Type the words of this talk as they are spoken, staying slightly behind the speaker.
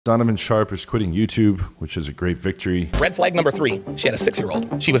Donovan Sharpe is quitting YouTube, which is a great victory. Red flag number 3, she had a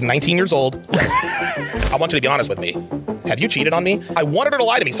 6-year-old. She was 19 years old. I want you to be honest with me. Have you cheated on me? I wanted her to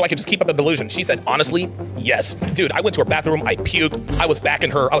lie to me so I could just keep up the delusion. She said, honestly, yes. Dude, I went to her bathroom, I puked, I was back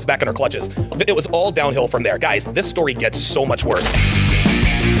in her clutches. It was all downhill from there. Guys, this story gets so much worse.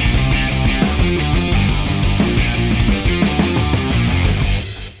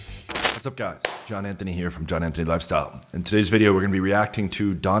 What's up, guys? John Anthony here from John Anthony Lifestyle. In today's video, we're going to be reacting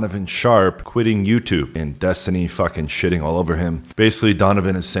to Donovan Sharpe quitting YouTube and Destiny fucking shitting all over him. Basically,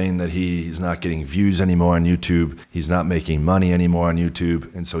 Donovan is saying that he's not getting views anymore on YouTube. He's not making money anymore on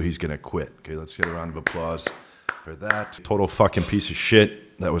YouTube, and so he's going to quit. Okay, let's get a round of applause for that. Total fucking piece of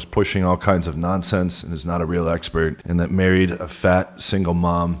shit that was pushing all kinds of nonsense and is not a real expert, and that married a fat single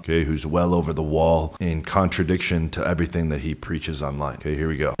mom, okay, who's well over the wall in contradiction to everything that he preaches online. Okay, here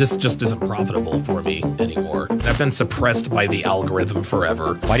we go. This just isn't profitable for me anymore. I've been suppressed by the algorithm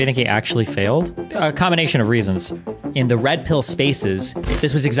forever. Why do you think he actually failed? A combination of reasons. In the red pill spaces,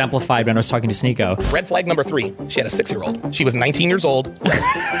 this was exemplified when I was talking to Sneeko. Red flag number 3, she had a 6-year-old. She was 19 years old.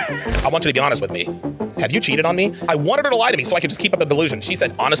 I want you to be honest with me. Have you cheated on me? I wanted her to lie to me so I could just keep up the delusion. She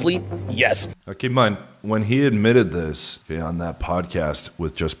said, honestly, yes. Keep in mind, when he admitted this, okay, on that podcast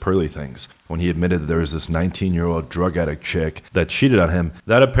with Just Pearly Things, when he admitted that there was this 19-year-old drug addict chick that cheated on him,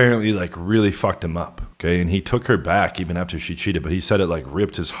 that apparently like really fucked him up. Okay, and he took her back even after she cheated, but he said it like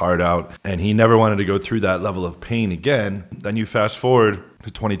ripped his heart out and he never wanted to go through that level of pain again. Then you fast forward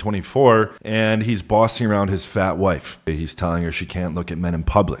to 2024 and he's bossing around his fat wife. He's telling her she can't look at men in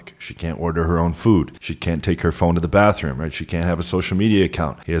public. She can't order her own food. She can't take her phone to the bathroom, right? She can't have a social media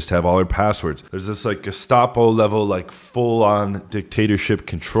account. He has to have all her passwords. There's this like Gestapo level, like full on dictatorship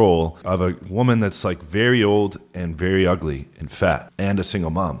control of a woman that's like very old and very ugly and fat and a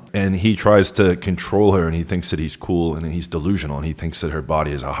single mom. And he tries to control her and he thinks that he's cool and he's delusional and he thinks that her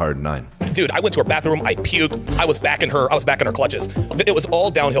body is a hard 9. Dude, I went to her bathroom, I puked, I was back in her clutches. It was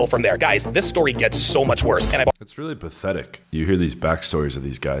all downhill from there. Guys, this story gets so much worse. And it's really pathetic. You hear these backstories of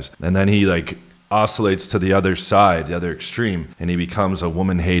these guys and then he like oscillates to the other side, the other extreme, and he becomes a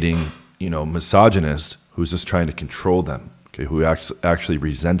woman-hating, you know, misogynist who's just trying to control them. Okay, who actually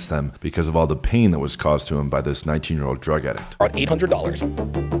resents them because of all the pain that was caused to him by this 19-year-old drug addict.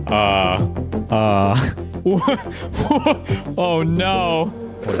 $800. Oh no.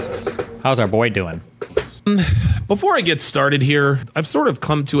 What is this? How's our boy doing? Before I get started here, I've sort of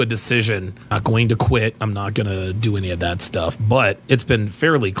come to a decision. I'm not going to quit. I'm not going to do any of that stuff. But it's been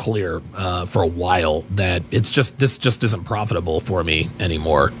fairly clear for a while that this just isn't profitable for me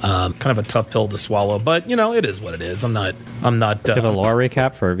anymore. Kind of a tough pill to swallow, but you know, it is what it is. I'm not. Give a lore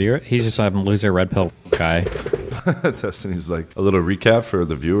recap for a viewer. He's just a loser red pill guy. Destiny's like, a little recap for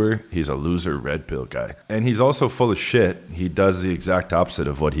the viewer. He's a loser red pill guy. And he's also full of shit. He does the exact opposite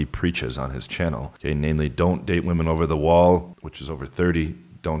of what he preaches on his channel. Okay, namely, don't date women over the wall, which is over 30.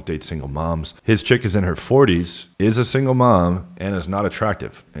 Don't date single moms. His chick is in her 40s, is a single mom, and is not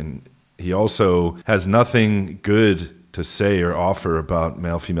attractive. And he also has nothing good to say or offer about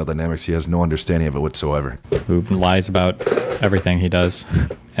male-female dynamics. He has no understanding of it whatsoever. Who lies about everything he does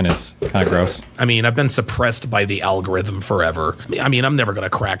and is kind of gross. I mean, I've been suppressed by the algorithm forever. I mean, I'm never going to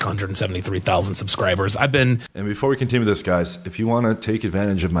crack 173,000 subscribers. And before we continue this, guys, if you want to take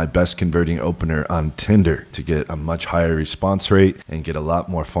advantage of my best converting opener on Tinder to get a much higher response rate and get a lot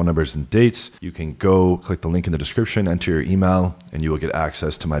more phone numbers and dates, you can go click the link in the description, enter your email, and you will get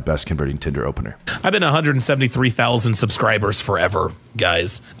access to my best converting Tinder opener. I've been 173,000 subscribers forever,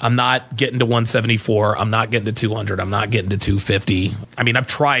 guys. I'm not getting to 174. I'm not getting to 200. I'm not getting to 250. I mean, I've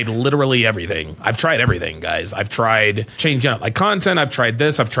tried literally everything. I've tried everything, guys. I've tried changing up my content. I've tried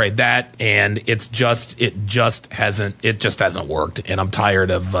this. I've tried that, and it just hasn't worked. And I'm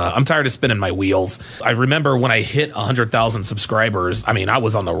tired of spinning my wheels. I remember when I hit 100,000 subscribers. I mean, I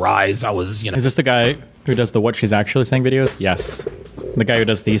was on the rise. I was, you know. Is this the guy who does the what she's actually saying videos? Yes, the guy who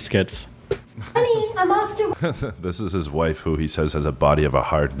does these skits. Honey, I'm off to This is his wife, who he says has a body of a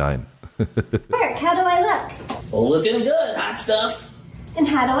hard 9. work. How do I look? Looking good, hot stuff. And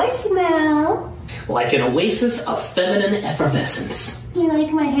how do I smell? Like an oasis of feminine effervescence. You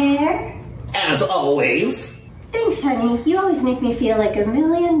like my hair? As always. Thanks, honey. You always make me feel like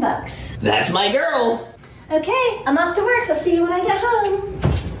 $1,000,000. That's my girl. Okay, I'm off to work. I'll see you when I get home.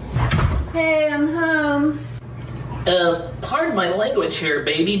 Hey, I'm home. Pardon my language here,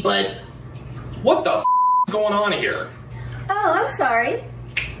 baby, but What the f is going on here? Oh, I'm sorry.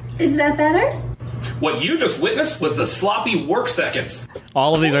 Is that better? What you just witnessed was the sloppy work seconds.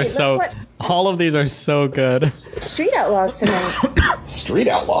 All of these are so good. Street Outlaws tonight. Street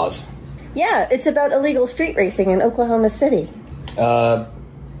Outlaws? Yeah, it's about illegal street racing in Oklahoma City.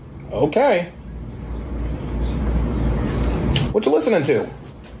 Okay. What you listening to?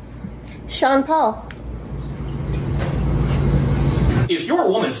 Sean Paul. If your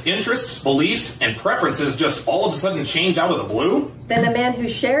woman's interests, beliefs, and preferences just all of a sudden change out of the blue, Then the man who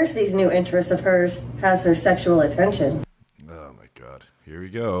shares these new interests of hers has her sexual attention. Oh my God. Here we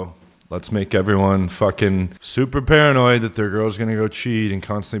go. Let's make everyone fucking super paranoid that their girl's gonna go cheat and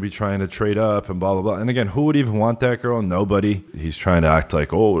constantly be trying to trade up and blah, blah, blah. And again, who would even want that girl? Nobody. He's trying to act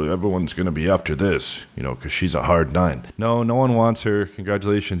like, oh, everyone's gonna be after this, you know, because she's a hard 9. No, no one wants her.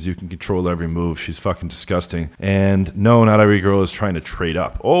 Congratulations, you can control every move. She's fucking disgusting. And no, not every girl is trying to trade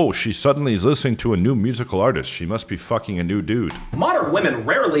up. Oh, she suddenly is listening to a new musical artist. She must be fucking a new dude. modern women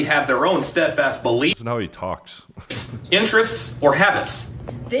rarely have their own steadfast beliefs, That's not how he talks. interests, or habits.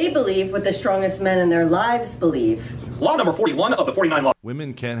 They believe what the strongest men in their lives believe. Law number 41 of the 49 law.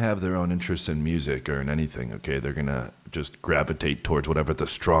 Women can't have their own interests in music or in anything, okay? They're gonna just gravitate towards whatever the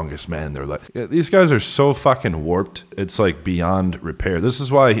strongest man in their life. Yeah, these guys are so fucking warped. It's like beyond repair. This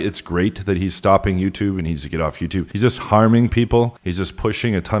is why it's great that he's stopping YouTube and he needs to get off YouTube. He's just harming people. He's just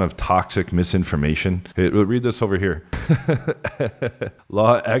pushing a ton of toxic misinformation. Hey, read this over here.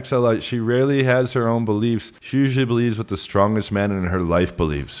 Law XLI, she rarely has her own beliefs. She usually believes what the strongest man in her life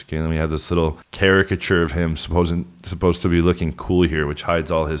believes. Okay, then we have this little caricature of him supposed to be looking cool here, which hides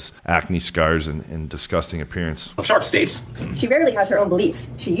all his acne scars and disgusting appearance. Sharpe states, She rarely has her own beliefs.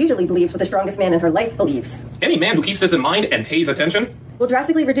 She usually believes what the strongest man in her life believes. any man who keeps this in mind and pays attention Will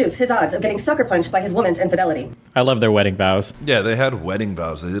drastically reduce his odds of getting sucker punched by his woman's infidelity. I love their wedding vows. Yeah, they had wedding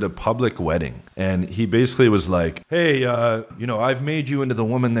vows. They did a public wedding. And he basically was like, hey, you know, I've made you into the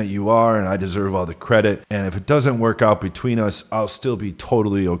woman that you are, and I deserve all the credit. And if it doesn't work out between us, I'll still be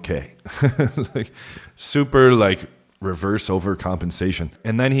totally okay. Like, super, like, reverse overcompensation.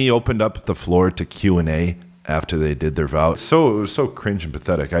 And then he opened up the floor to Q&A after they did their vow. It was so cringe and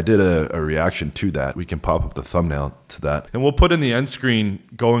pathetic. I did a reaction to that. We can pop up the thumbnail to that. And we'll put in the end screen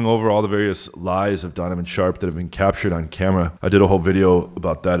going over all the various lies of Donovan Sharpe that have been captured on camera. I did a whole video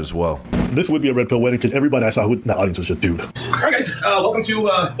about that as well. This would be a red pill wedding because everybody I saw in the audience was just dude. All right, guys, welcome to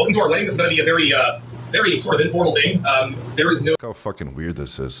our wedding. This is going to be a very sort of informal thing. There is no... Look how fucking weird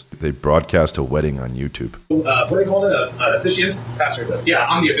this is. They broadcast a wedding on YouTube. what do they call it? An officiant? Pastor. Yeah,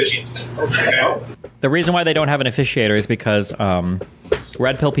 I'm the officiant. Okay. The reason why they don't have an officiator is because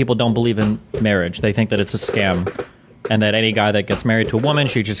red pill people don't believe in marriage. They think that it's a scam. And that any guy that gets married to a woman,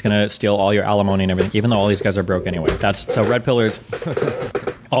 she's just going to steal all your alimony and everything, even though all these guys are broke anyway. So red pillars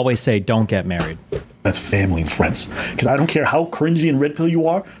always say, don't get married. That's family and friends. Because I don't care how cringy and red pill you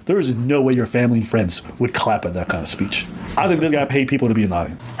are, there is no way your family and friends would clap at that kind of speech. I think this guy paid people to be in the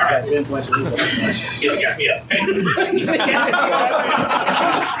audience. All right. Gas me up.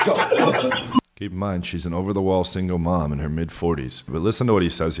 Keep in mind, she's an over-the-wall single mom in her mid-40s. But listen to what he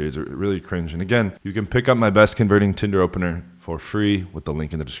says here. It's really cringe. And again, you can pick up my best converting Tinder opener for free with the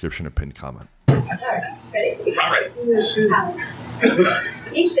link in the description or pinned comment. Ready? I'm ready.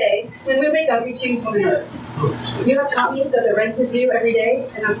 Each day, when we wake up, we choose one another. You have taught me that the rent is due every day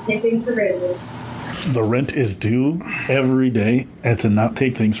and not to take things for granted. The rent is due every day and to not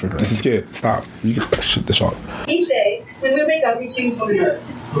take things for granted. This is good. Stop. You can shut this off. Each day, when we wake up, we choose one another.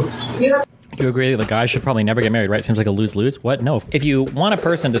 You have You agree that the guy should probably never get married, right? Seems like a lose-lose. What? No. If you want a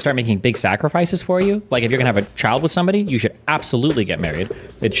person to start making big sacrifices for you, like if you're going to have a child with somebody, you should absolutely get married.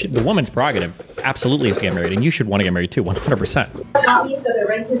 The woman's prerogative absolutely is to get married, and you should want to get married too, 100%. taught me that the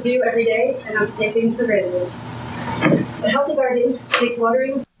rent is due every day and not to take things for granted. A healthy garden takes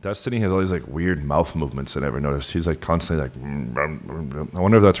watering. Destiny has all these like weird mouth movements I never noticed. He's like constantly like, I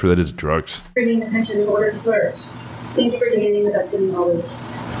wonder if that's related to drugs. Bringing attention in order to flourish. Thank you for demanding the best in me always.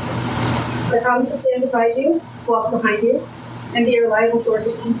 I promise to stand beside you, walk behind you, and be a reliable source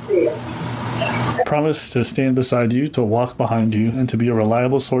of peace for you. I promise to stand beside you, to walk behind you, and to be a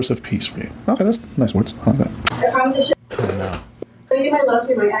reliable source of peace for you. Okay, that's nice words. I like that. I promise to show you my love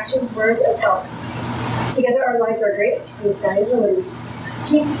through my actions, words, and thoughts. Together our lives are great, and the sky is the limit.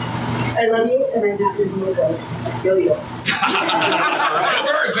 I love you, and I'm happy to be with you. Yo-yo.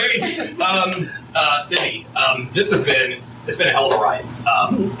 Words, baby. Cindy, it's been a hell of a ride.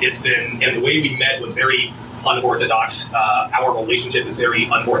 And the way we met was very unorthodox. Our relationship is very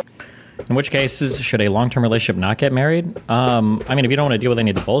unorthodox. In which cases, should a long-term relationship not get married? I mean, if you don't want to deal with any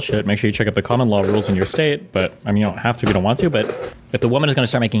of the bullshit, make sure you check out the common law rules in your state. But, I mean, you don't have to if you don't want to. But if the woman is going to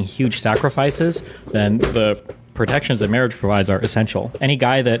start making huge sacrifices, then the protections that marriage provides are essential. Any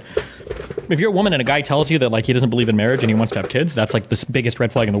guy that... If you're a woman and a guy tells you that, like, he doesn't believe in marriage and he wants to have kids, that's, like, the biggest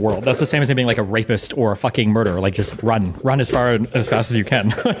red flag in the world. That's the same as him being, like, a rapist or a fucking murderer. Like, just run. Run as far and as fast as you can.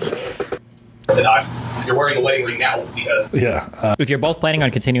 unorthodox. You're wearing a wedding ring now because if you're both planning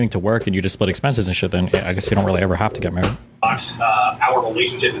on continuing to work and you just split expenses and shit, then I guess you don't really ever have to get married. Our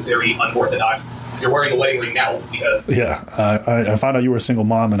relationship is very unorthodox. You're wearing a wedding ring now because I found out you were a single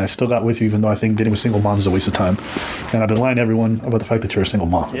mom, and I still got with you, even though I think getting with single moms is a waste of time. And I've been lying to everyone about the fact that you're a single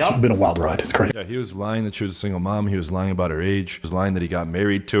mom. It's been a wild ride. It's crazy. Yeah, he was lying that she was a single mom. He was lying about her age. He was lying that he got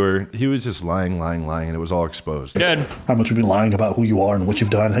married to her. He was just lying, and it was all exposed. Good. How much you've been lying about who you are and what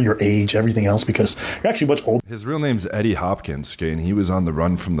you've done, your age, everything else, because you're actually much older. His real name's Eddie Hopkins, okay, and he was on the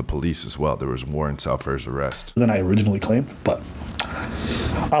run from the police as well. There was warrants out for his arrest. Than I originally claimed, but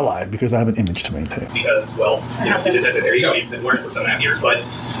I lied because I have an image to maintain. Because, well, there you go. You've been learning for 7.5 years, but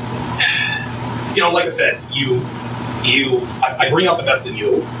like I said, I bring out the best in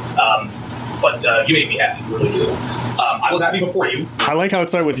you, but you made me happy. You really do. I was happy before you. I like how it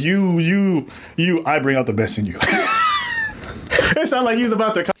started with you. I bring out the best in you. It sounded like he was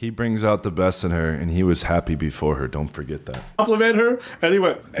about to. He brings out the best in her, and he was happy before her. Don't forget that. Compliment her, and he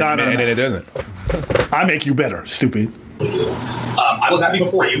went, and then it doesn't. I make you better, stupid. I was happy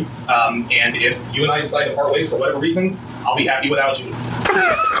before you, and if you and I decide to part ways for whatever reason, I'll be happy without you.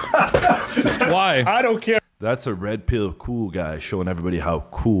 Why? I don't care. That's a red pill cool guy showing everybody how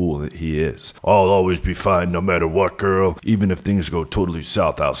cool that he is. I'll always be fine no matter what, girl. Even if things go totally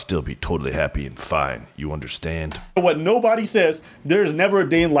south, I'll still be totally happy and fine. You understand? What nobody says, there's never a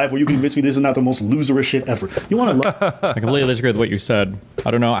day in life where you can convince me this is not the most loserish shit ever. You want to... I completely disagree with what you said.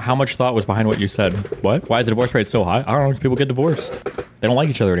 I don't know how much thought was behind what you said. What? Why is the divorce rate so high? I don't know. People get divorced. They don't like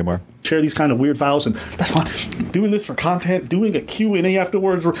each other anymore. Share these kind of weird vows, and that's fine. Doing this for content, doing a Q&A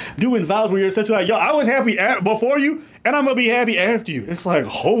afterwards, or doing vows where you're essentially like, yo, I was happy before you, and I'm going to be happy after you. It's like,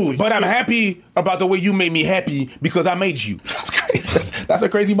 holy But shit. I'm happy about the way you made me happy because I made you. That's crazy. That's a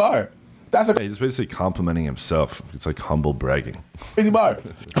crazy bar. He's basically complimenting himself. It's like humble bragging. Crazy bar.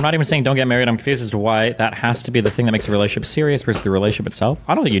 I'm not even saying don't get married. I'm confused as to why that has to be the thing that makes a relationship serious versus the relationship itself.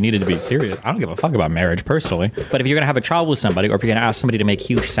 I don't think you needed to be serious. I don't give a fuck about marriage personally. But if you're going to have a child with somebody, or if you're going to ask somebody to make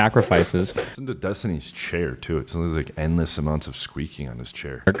huge sacrifices. Listen to Destiny's chair, too. It's like endless amounts of squeaking on his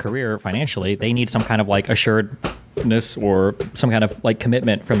chair. Their career financially, they need some kind of like assuredness or some kind of like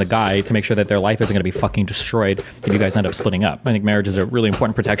commitment from the guy to make sure that their life isn't going to be fucking destroyed if you guys end up splitting up. I think marriage is a really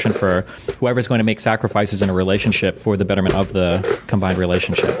important protection for whoever's going to make sacrifices in a relationship for the betterment of the combined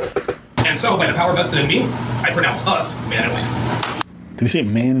relationship. And so, by the power vested in me, I pronounce us man and wife. Did he say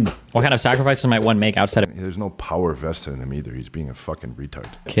man? What kind of sacrifices might one make outside of There's no power vested in him either. He's being a fucking retard.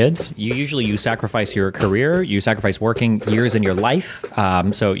 kids? You sacrifice your career, you sacrifice working years in your life,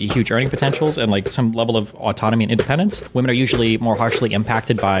 so huge earning potentials and like some level of autonomy and independence. Women are usually more harshly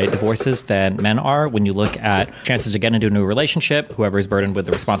impacted by divorces than men are when you look at chances to get into a new relationship, whoever is burdened with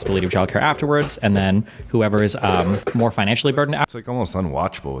the responsibility of childcare afterwards, and then whoever is more financially burdened It's like almost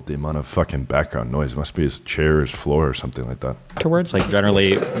unwatchable with the amount of fucking background noise. It must be his chair or his floor or something like that. afterwards. Like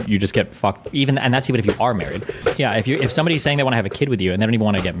generally you just get fucked, and that's even if you are married. Yeah, if somebody's saying they want to have a kid with you and they don't even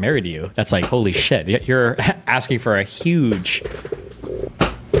want to get married to you, that's like, holy shit, you're asking for a huge,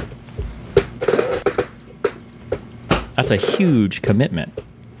 that's a huge commitment.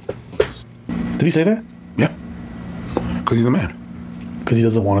 Did he say that? Yeah. Because he's a man. Because he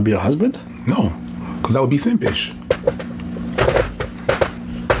doesn't want to be a husband? No. Because that would be simpish.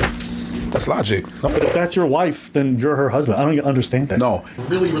 That's logic. But if that's your wife, then you're her husband. I don't even understand that. No.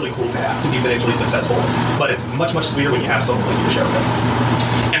 Really, really cool to have to be financially successful, but it's much, much sweeter when you have someone like you to share with.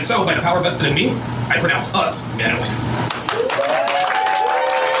 And so, by the power vested in me, I pronounce us man and wife.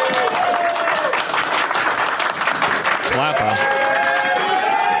 Clap.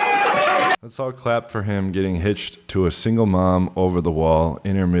 Let's all clap for him getting hitched to a single mom over the wall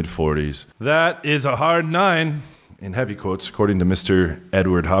in her mid-40s. That is a hard 9, in heavy quotes, according to Mr.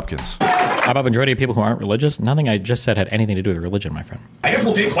 Edward Hopkins. How about majority of people who aren't religious? Nothing I just said had anything to do with religion, my friend. I guess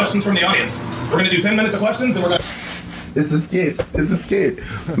we'll take questions from the audience. We're going to do 10 minutes of questions, then we're going to... It's a skit. It's a skit.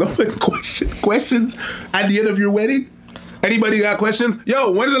 No questions at the end of your wedding? Anybody got questions?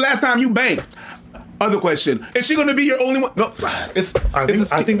 Yo, when's the last time you banked? Other question. Is she going to be your only one? No. I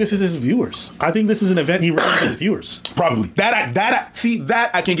think this is his viewers. I think this is an event he ran with his viewers. Probably.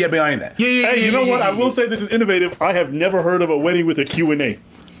 That I can get behind that. Yeah. Hey, you know what? I will say this is innovative. I have never heard of a wedding with a Q&A.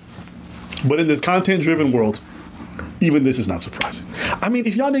 But in this content-driven world, even this is not surprising. I mean,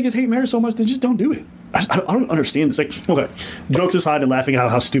 if y'all niggas hate marriage so much, then just don't do it. I don't understand this. Like, okay, jokes aside and laughing at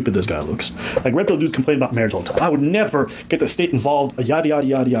how stupid this guy looks. Like, red pill dudes complain about marriage all the time. I would never get the state involved, yada, yada,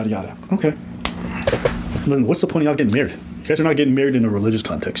 yada, yada, yada. Okay. Then what's the point of y'all getting married? You guys are not getting married in a religious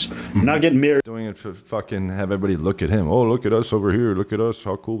context. You're not getting married Doing it to fucking have everybody look at him. Oh, look at us over here. Look at us.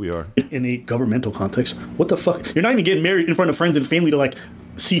 How cool we are. in a governmental context. What the fuck? You're not even getting married in front of friends and family to, like,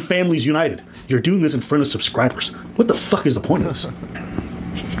 see families united. You're doing this in front of subscribers. What the fuck is the point of this?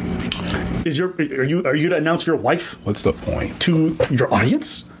 Are you gonna announce your wife? What's the point? To your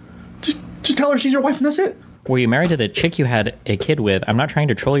audience? Just tell her she's your wife and that's it. Were you married to the chick you had a kid with? I'm not trying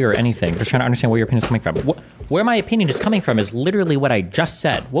to troll you or anything. Just trying to understand where your opinion is coming from. Where my opinion is coming from is literally what I just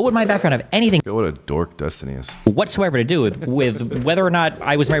said. What would my background have anything What a dork Destiny is. whatsoever to do with whether or not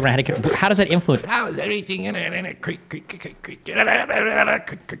I was married when I had a kid? How does that influence? How is everything in it?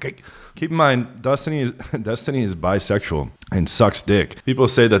 Keep in mind, Destiny is bisexual and sucks dick. People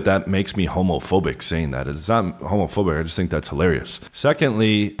say that makes me homophobic saying that. It's not homophobic. I just think that's hilarious.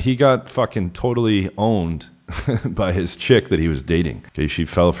 Secondly, he got fucking totally owned by his chick that he was dating. Okay, she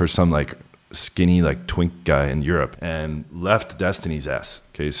fell for some like skinny like twink guy in Europe and left Destiny's ass.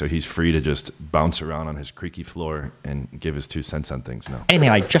 Okay, so he's free to just bounce around on his creaky floor and give his 2 cents on things now. Anything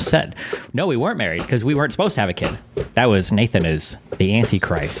I just said. No, we weren't married because we weren't supposed to have a kid. That was Nathan is the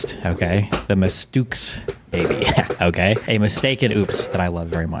Antichrist, okay? The Mastooks baby, okay? A mistaken oops that I love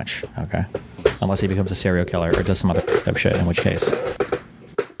very much, okay? Unless he becomes a serial killer or does some other dumb shit, in which case,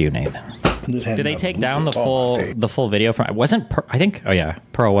 you, Nathan. Did they take down the full video from? Wasn't I think? Oh yeah,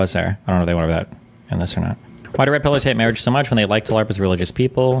 Pearl was there. I don't know if they went over that in this or not. Why do red pillars hate marriage so much when they like to LARP as religious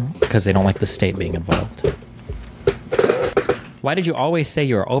people? Because they don't like the state being involved. Why did you always say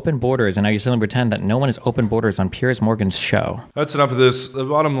you were open borders and now you suddenly pretend that no one is open borders on Piers Morgan's show? That's enough of this. The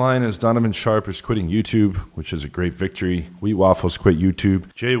bottom line is Donovan Sharpe is quitting YouTube, which is a great victory. Wheat Waffles quit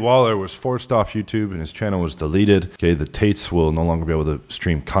YouTube. Jay Waller was forced off YouTube and his channel was deleted. Okay, the Tates will no longer be able to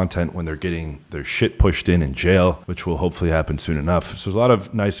stream content when they're getting their shit pushed in jail, which will hopefully happen soon enough. So there's a lot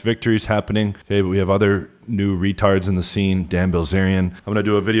of nice victories happening. Okay, but we have other new retards in the scene. Dan Bilzerian. I'm going to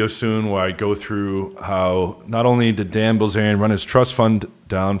do a video soon where I go through how not only did Dan Bilzerian run his trust fund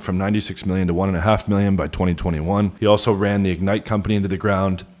down from 96 million to 1.5 million by 2021, he also ran the Ignite company into the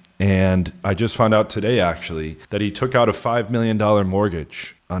ground. And I just found out today, actually, that he took out a $5 million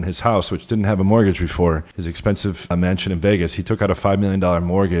mortgage on his house, which didn't have a mortgage before, his expensive mansion in Vegas. He took out a $5 million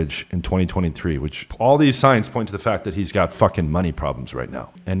mortgage in 2023, which all these signs point to the fact that he's got fucking money problems right now.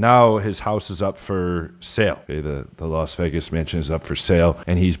 And now his house is up for sale. Okay, the Las Vegas mansion is up for sale,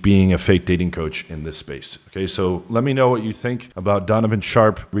 and he's being a fake dating coach in this space. Okay, so let me know what you think about Donovan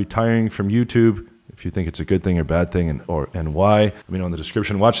Sharpe retiring from YouTube. If you think it's a good thing or bad thing and why, let me know in the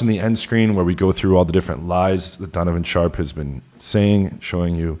description. Watching the end screen where we go through all the different lies that Donovan Sharpe has been saying,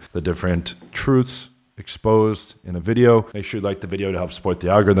 showing you the different truths exposed in a video. Make sure you like the video to help support the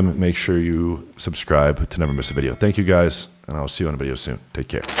algorithm. Make sure you subscribe to never miss a video. Thank you guys, and I'll see you on a video soon. Take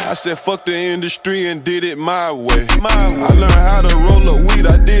care. I said fuck the industry and did it my way. I learned how to roll up weed,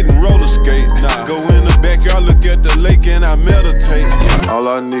 I didn't roller skate. Go in the backyard, look at the lake and I meditate. All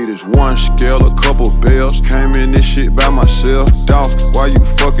I need is one scale, a couple bells. Came in this shit by myself. Dolph, why you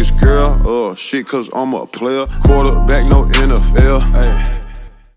fuck this girl? Shit, cause I'm a player. Quarterback, no NFL. Ay.